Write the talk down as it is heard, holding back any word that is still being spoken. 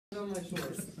on my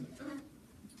shorts.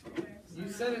 You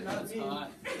said it, not me.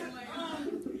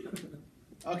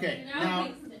 Okay, now,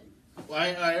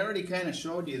 I already kind of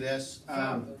showed you this.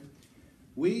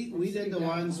 We did the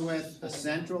ones with a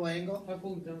central angle.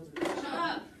 Shut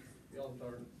up.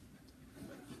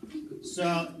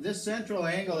 So this central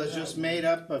angle is just made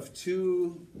up of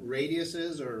two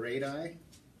radiuses or radii.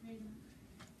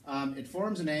 It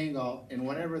forms an angle, and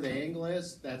whatever the angle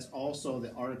is, that's also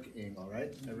the arc angle,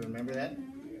 right? Everyone remember that?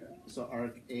 So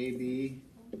arc AB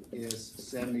is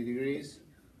 70 degrees,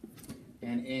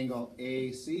 and angle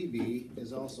ACB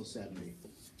is also 70.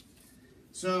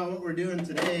 So what we're doing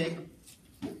today,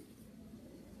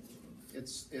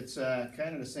 it's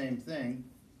kind of the same thing,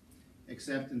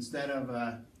 except instead of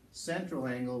a central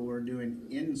angle, we're doing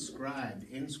inscribed.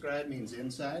 Inscribed means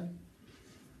inside.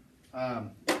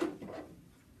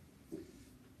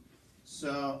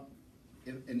 So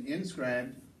an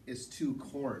inscribed is two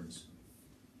chords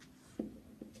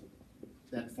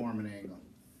that form an angle.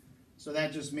 So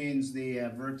that just means the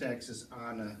vertex is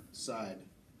on a side.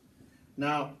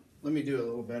 Now, let me do a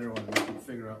little better one. We can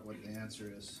figure out what the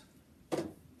answer is.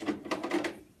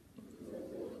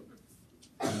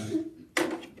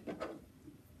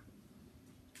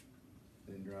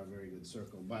 Didn't draw a very good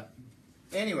circle, but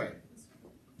anyway,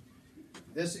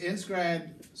 this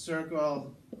inscribed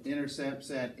circle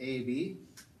intercepts at AB.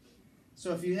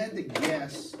 So if you had to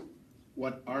guess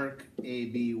what arc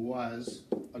AB was,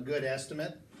 a good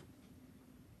estimate,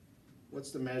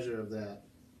 what's the measure of that?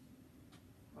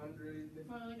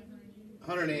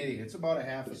 180. It's about a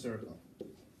half a circle.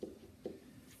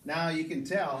 Now you can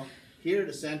tell here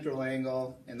the central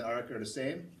angle and the arc are the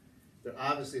same. They're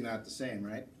obviously not the same,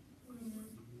 right?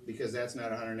 Because that's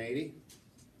not 180.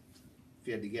 If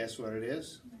you had to guess what it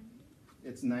is,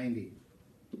 it's 90.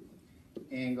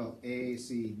 Angle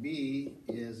ACB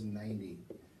is 90.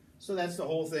 So that's the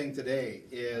whole thing today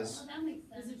is... Oh, that makes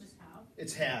sense. Is it just half?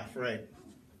 It's half, right.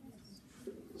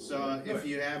 So if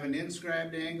you have an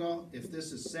inscribed angle, if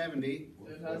this is 70...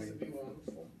 It has to be one.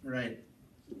 Right.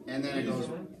 And then it goes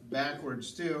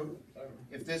backwards too.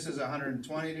 If this is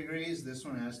 120 degrees, this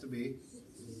one has to be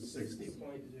 60.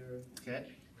 Okay.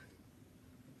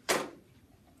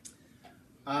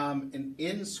 An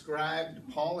inscribed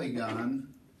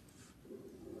polygon,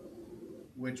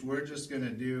 which we're just going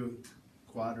to do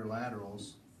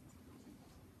quadrilaterals.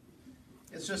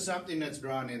 It's just something that's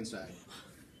drawn inside.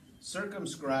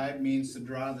 Circumscribed means to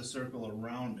draw the circle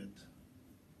around it.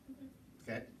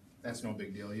 Okay? That's no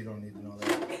big deal. You don't need to know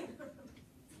that.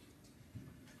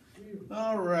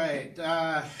 All right.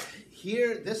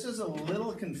 Here, this is a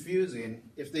little confusing.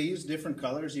 If they use different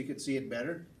colors, you could see it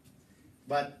better.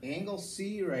 But angle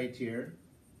C right here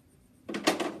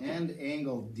and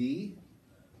angle D,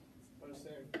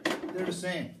 they're the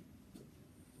same.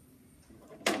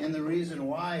 And the reason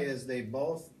why is they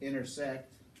both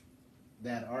intersect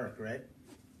that arc, right?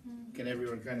 Can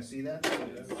everyone kind of see that?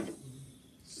 Yes.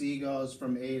 C goes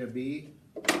from A to B,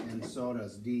 and so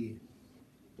does D.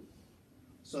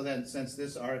 So then, since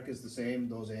this arc is the same,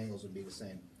 those angles would be the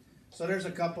same. So there's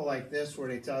a couple like this where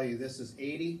they tell you this is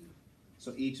 80,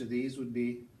 so each of these would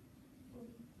be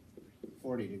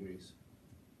 40 degrees.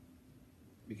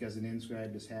 Because an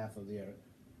inscribed is half of the arc.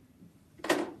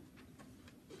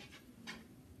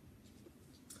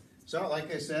 So,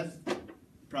 like I said,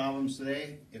 problems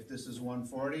today, if this is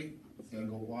 140,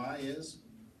 angle Y is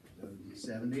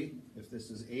 70. If this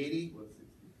is 80,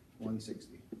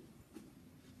 160.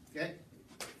 Okay?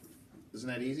 Isn't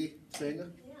that easy,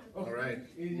 Sanga? Yeah. All right.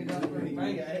 Easy enough for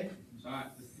me, guy.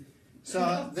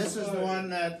 So this is the one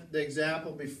that the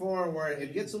example before where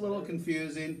it gets a little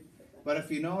confusing, but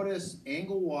if you notice,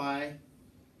 angle Y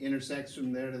intersects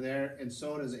from there to there, and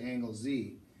so does angle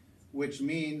Z, which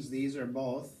means these are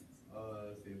both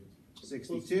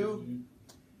 62,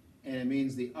 and it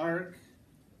means the arc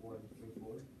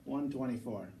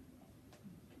 124.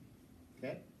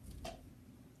 Okay?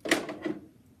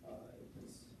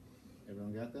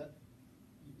 Everyone got that?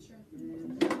 Sure.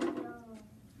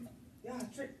 Yeah,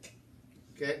 trick.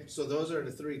 Okay, so those are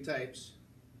the three types.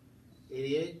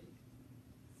 88,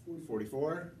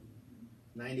 44,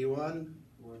 91,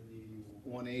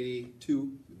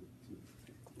 182.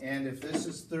 And if this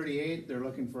is 38, they're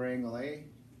looking for angle A.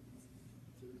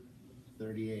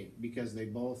 38, because they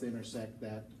both intersect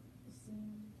that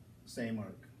same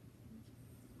arc.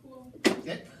 Cool.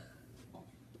 Okay.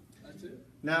 That's it.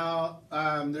 Now,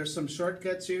 there's some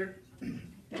shortcuts here.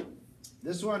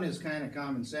 This one is kind of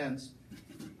common sense.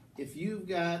 If you've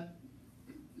got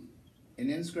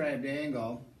an inscribed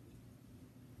angle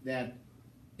that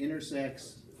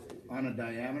intersects on a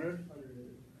diameter,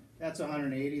 that's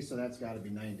 180, so that's got to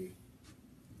be 90.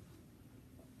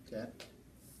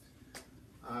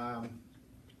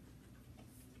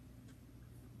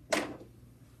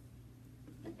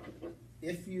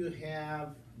 if you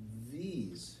have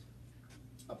these,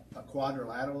 a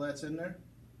quadrilateral that's in there,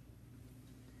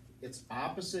 its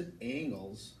opposite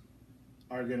angles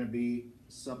are gonna be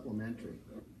supplementary.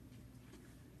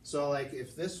 So like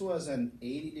if this was an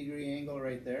 80-degree angle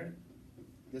right there,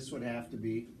 this would have to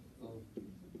be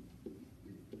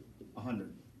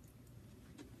 100.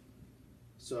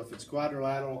 So if it's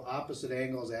quadrilateral, opposite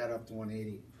angles add up to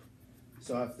 180.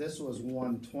 So if this was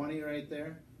 120 right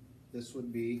there, this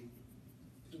would be,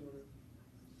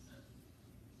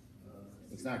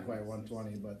 it's not quite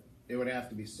 120, but it would have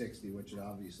to be 60, which it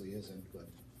obviously isn't,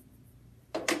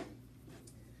 but.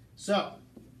 So,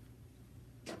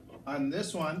 on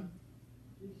this one,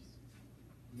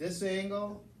 this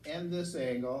angle and this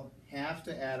angle have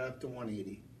to add up to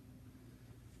 180.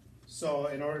 So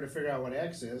in order to figure out what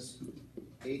x is,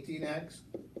 18x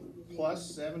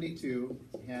plus 72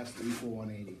 has to equal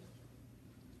 180.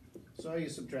 So you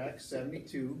subtract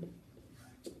 72,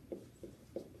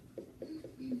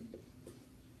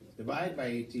 divide by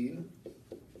 18,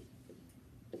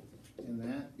 and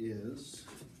that is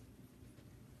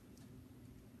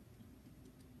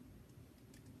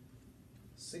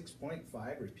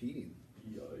 6.5 repeating.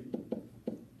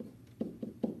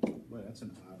 Boy, that's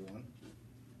an odd one.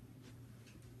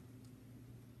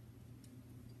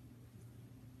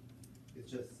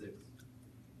 It's just 6.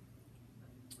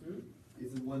 It's 10,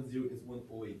 it's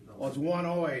 108 now. Oh, it's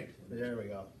 108. There we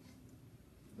go.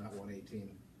 Not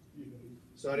 118.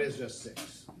 So it is just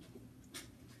 6.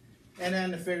 And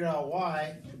then to figure out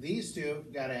y, these two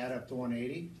got to add up to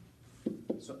 180.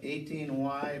 So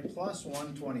 18y plus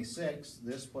 126,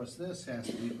 this plus this has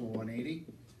to equal 180.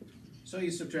 So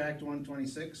you subtract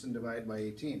 126 and divide by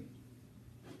 18.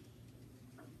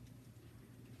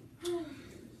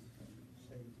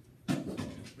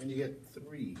 And you get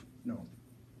 3. No.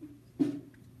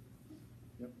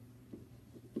 Yep.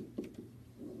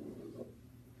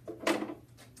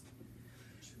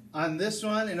 On this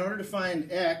one, in order to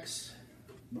find x,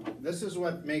 this is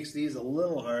what makes these a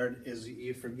little hard, is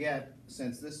you forget,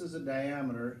 since this is a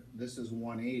diameter, this is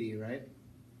 180, right?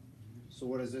 So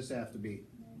what does this have to be?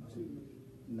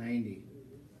 90.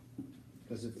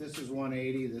 Because if this is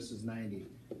 180, this is 90.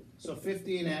 So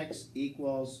 15x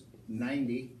equals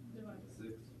 90.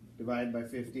 6. Divide by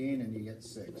 15 and you get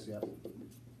 6, yep.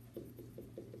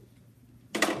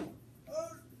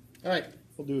 Alright,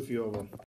 we'll do a few of them.